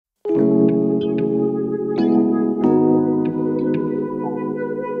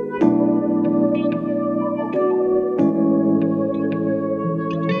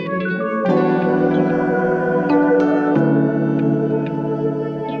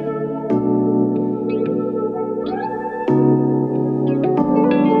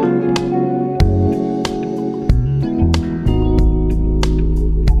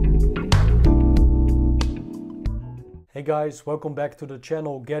guys, welcome back to the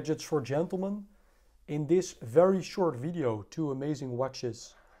channel Gadgets for Gentlemen. In this very short video, two amazing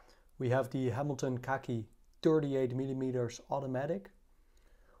watches. We have the Hamilton Khaki 38mm automatic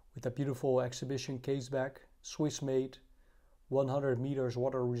with a beautiful exhibition case back, Swiss made, 100 meters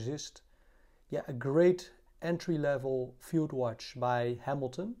water resist. Yeah, a great entry level field watch by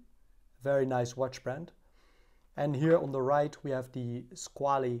Hamilton, very nice watch brand. And here on the right we have the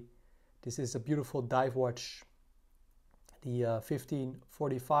Squale. This is a beautiful dive watch, the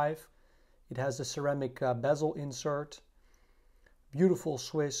 1545. It has a ceramic bezel insert, beautiful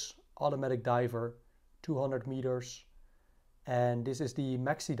Swiss automatic diver, 200 meters. And this is the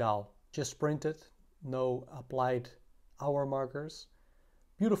Maxi dial, just printed, no applied hour markers.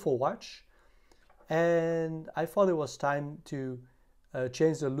 Beautiful watch. And I thought it was time to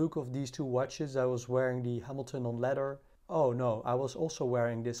change the look of these two watches. I was wearing the Hamilton on leather. Oh no, I was also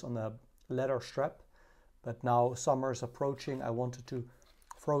wearing this on a leather strap. But now summer is approaching, I wanted to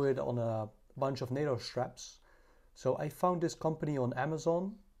throw it on a bunch of NATO straps. So I found this company on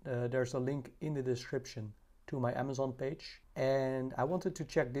Amazon. There's a link in the description to my Amazon page. And I wanted to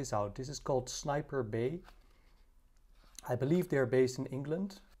check this out. This is called Sniper Bay. I believe they're based in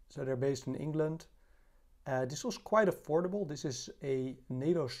England. So they're based in England. This was quite affordable. This is a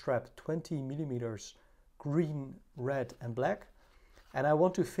NATO strap, 20mm, green, red and black. And I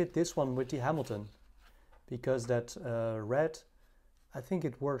want to fit this one with the Hamilton, because that red, I think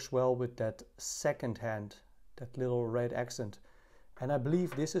it works well with that second hand, that little red accent. And I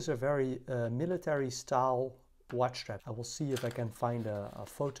believe this is a very military style watch strap. I will see if I can find a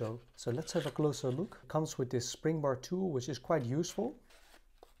photo. So let's have a closer look. It comes with this spring bar tool, which is quite useful.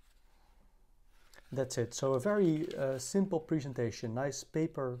 That's it. So a very simple presentation, nice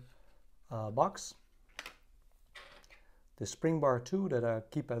paper box. The spring bar tool that I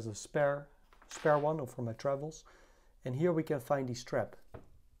keep as a spare one for my travels. And here we can find the strap.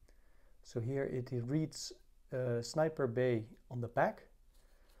 So here it reads Sniper Bay on the back.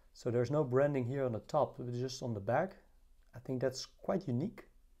 So there's no branding here on the top, but just on the back. I think that's quite unique,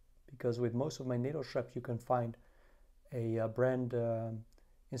 because with most of my NATO straps you can find a brand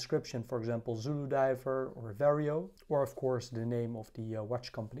inscription, for example Zulu Diver or Vario, or of course the name of the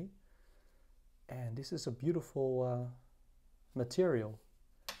watch company. And this is a beautiful material.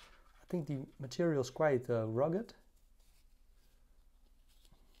 I think the material is quite rugged,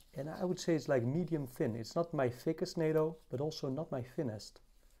 and I would say it's like medium thin. It's not my thickest NATO, but also not my thinnest.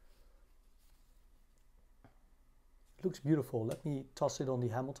 It looks beautiful. Let me toss it on the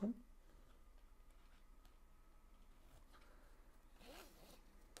Hamilton.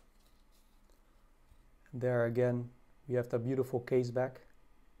 And there again we have the beautiful case back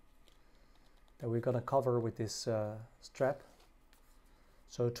that we're gonna cover with this strap.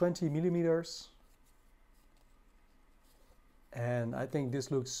 So 20mm, and I think this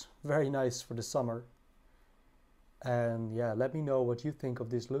looks very nice for the summer. And yeah, let me know what you think of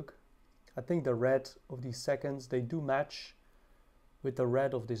this look. I think the red of these seconds, they do match with the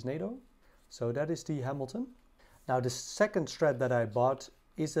red of this NATO. So that is the Hamilton. Now the second strap that I bought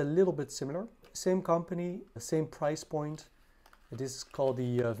is a little bit similar. Same company, same price point. This is called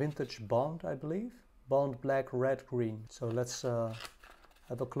the vintage Bond, I believe. Bond black, red, green. So let's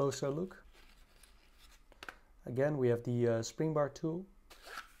have a closer look. Again, we have the spring bar tool.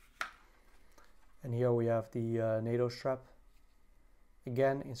 And here we have the NATO strap.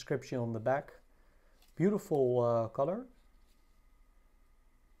 Again, inscription on the back. Beautiful color.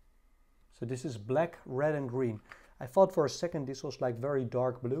 So this is black, red and green. I thought for a second this was like very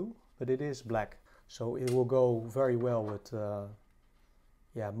dark blue, but it is black. So it will go very well with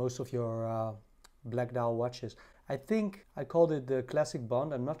yeah, most of your black dial watches. I think I called it the classic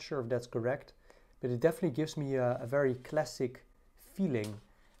Bond. I'm not sure if that's correct, but it definitely gives me a very classic feeling,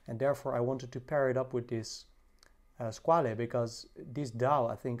 and therefore I wanted to pair it up with this Squale, because this dial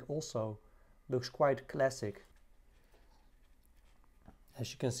I think also looks quite classic.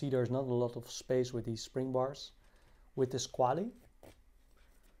 As you can see, there's not a lot of space with these spring bars with the Squale,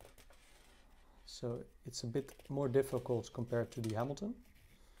 so it's a bit more difficult compared to the Hamilton.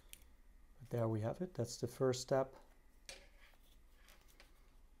 But there we have it. That's the first step.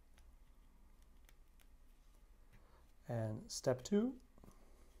 And step 2.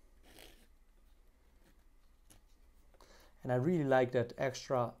 And I really like that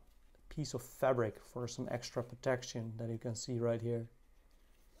extra piece of fabric for some extra protection that you can see right here.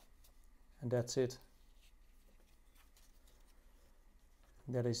 And that's it.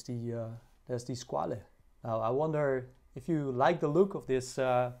 That is the that's the Squale. Now I wonder if you like the look of this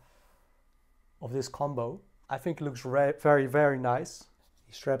combo. I think it looks very, very nice.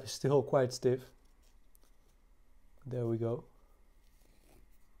 The strap is still quite stiff. There we go.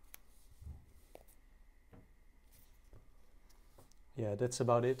 Yeah, that's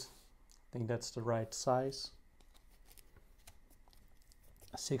about it. I think that's the right size.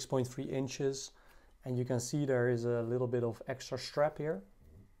 6.3 inches. And you can see there is a little bit of extra strap here.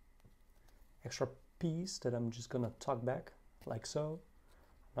 Extra piece that I'm just gonna tuck back like so.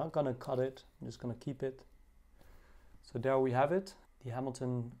 I'm not gonna cut it, I'm just gonna keep it. So there we have it, the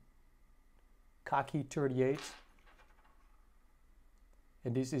Hamilton Khaki 38.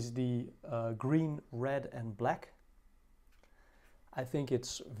 And this is the green, red and black. I think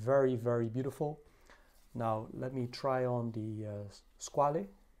it's very, very beautiful. Now let me try on the Squale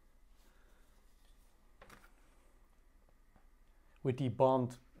with the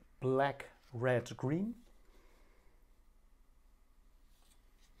bond black, red, green.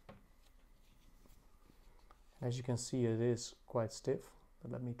 As you can see, it is quite stiff,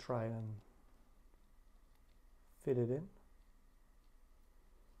 but let me try and fit it in.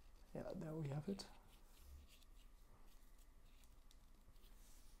 Yeah, there we have it.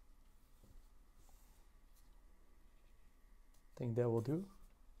 I think that will do.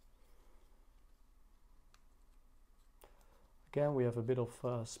 Again, we have a bit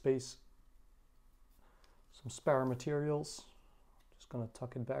of space, some spare materials. Just gonna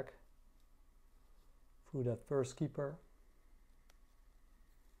tuck it back through that first keeper.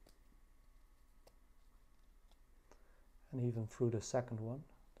 And even through the second one,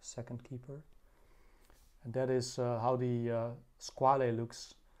 the second keeper. And that is how the Squale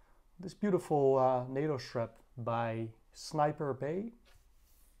looks. This beautiful NATO strap by Sniper Bay.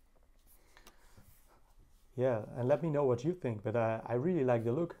 Yeah, and let me know what you think, but I really like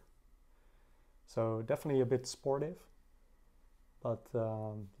the look. So definitely a bit sportive, but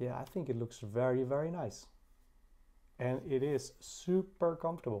yeah, I think it looks very, very nice. And it is super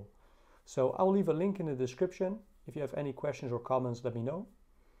comfortable. So I'll leave a link in the description. If you have any questions or comments, let me know.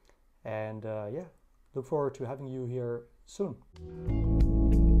 And yeah, look forward to having you here soon.